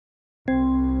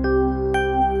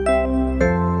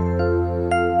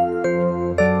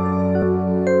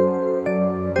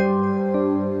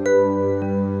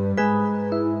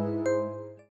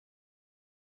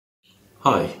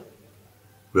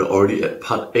already at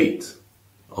part 8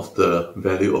 of the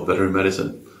value of veterinary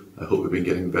medicine. I hope you've been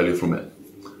getting value from it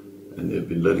and you've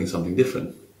been learning something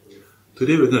different.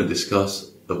 Today we're going to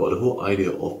discuss about the whole idea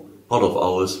of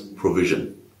out-of-hours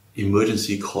provision,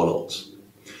 emergency call-outs.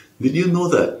 Did you know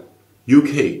that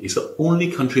UK is the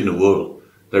only country in the world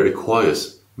that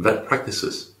requires vet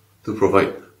practices to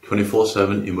provide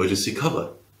 24/7 emergency cover?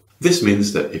 This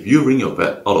means that if you ring your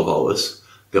vet out of hours,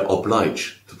 they're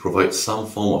obliged to provide some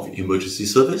form of emergency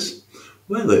service,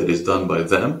 whether it is done by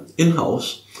them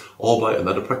in-house or by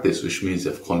another practice, which means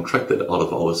they've contracted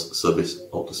out-of-hours service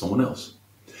out to someone else.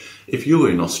 If you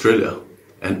were in Australia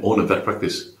and own a vet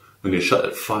practice when they shut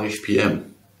at 5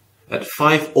 p.m, at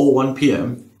 5:01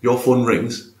 p.m, your phone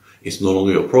rings, it's no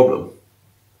longer your problem.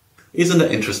 Isn't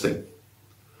that interesting?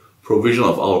 Provision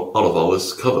of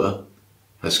out-of-hours cover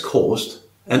has caused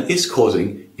and is causing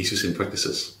issues in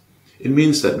practices. It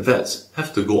means that vets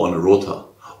have to go on a rota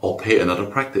or pay another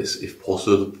practice if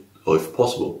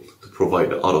possible to provide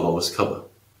the out-of-hours cover.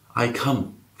 I come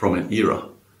from an era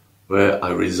where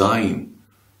I resigned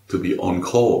to be on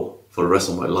call for the rest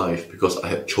of my life because I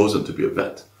had chosen to be a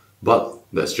vet. But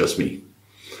that's just me.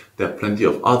 There are plenty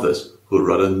of others who would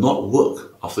rather not work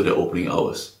after their opening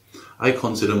hours. I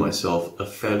consider myself a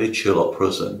fairly chill-out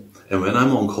person, and when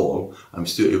I'm on call, I'm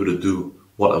still able to do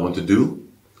what I want to do,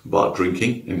 bar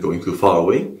drinking and going too far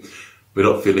away,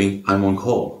 without feeling I'm on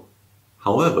call.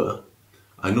 However,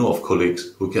 I know of colleagues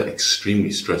who get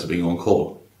extremely stressed being on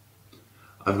call.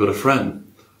 I've got a friend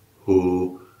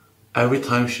who, every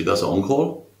time she does an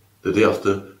on-call, the day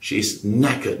after, she is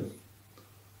knackered.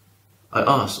 I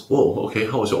ask, oh, okay,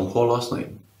 how was your on-call last night?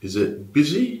 Is it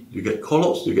busy? Do you get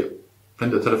call-outs? Do you get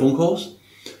plenty of telephone calls?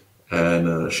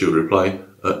 And she would reply,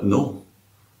 no.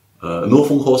 No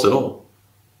phone calls at all.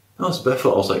 I was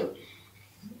baffled. I was like,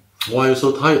 why are you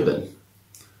so tired then?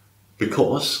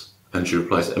 Because, and she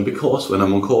replies, and because when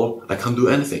I'm on call, I can't do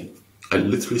anything. I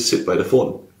literally sit by the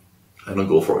phone. I don't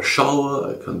go for a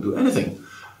shower. I can't do anything.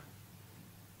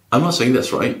 I'm not saying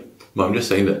that's right, but I'm just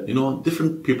saying that,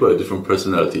 different people have different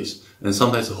personalities. And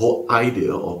sometimes the whole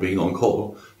idea of being on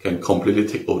call can completely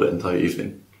take over the entire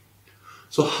evening.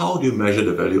 So how do you measure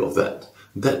the value of that?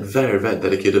 That very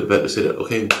dedicated vet to say that,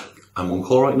 okay, I'm on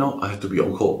call right now, I have to be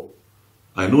on call.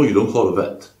 I know you don't call a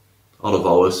vet out of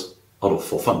hours,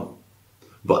 for fun.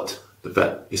 But the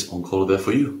vet is on call there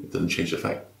for you. It doesn't change the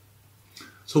fact.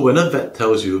 So when a vet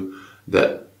tells you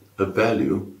that a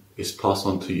value is passed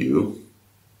on to you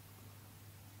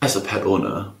as a pet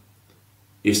owner,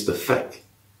 is the fact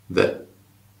that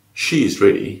she is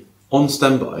ready, on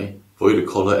standby, for you to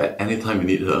call her at any time you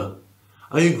need her.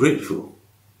 Are you grateful?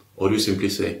 Or do you simply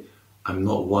say, I'm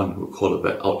not one who will call a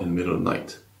vet out in the middle of the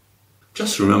night?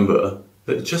 Just remember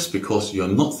that just because you're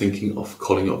not thinking of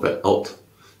calling your vet out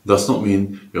does not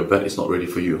mean your vet is not ready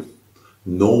for you.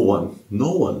 No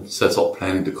one sets out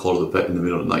planning to call the vet in the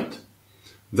middle of the night.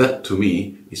 That, to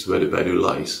me, is where the value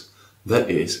lies. That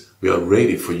is, we are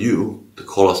ready for you to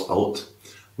call us out,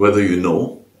 whether you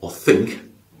know or think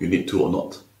you need to or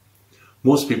not.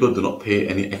 Most people do not pay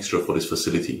any extra for this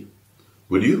facility.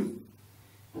 Will you?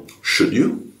 Should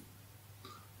you?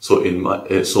 So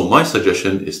my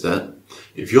suggestion is that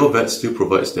if your vet still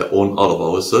provides their own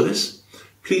out-of-hours service,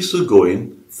 please do go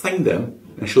in, thank them,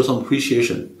 and show some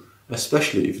appreciation,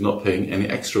 especially if you're not paying any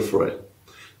extra for it.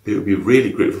 They will be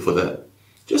really grateful for that.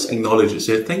 Just acknowledge it.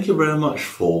 Say, thank you very much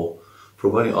for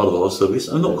providing out-of-hours service.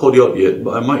 I'm not called you out yet,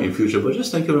 but I might in future, but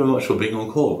just thank you very much for being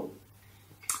on call.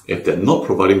 If they're not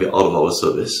providing the out-of-hours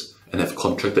service and have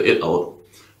contracted it out,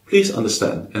 please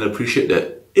understand and appreciate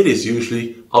that it is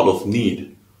usually out of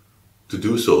need to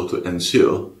do so to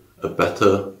ensure a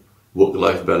better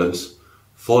work-life balance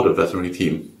for the veterinary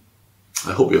team.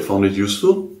 I hope you have found it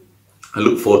useful. I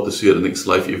look forward to see you at the next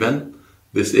live event.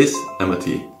 This is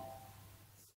Amity.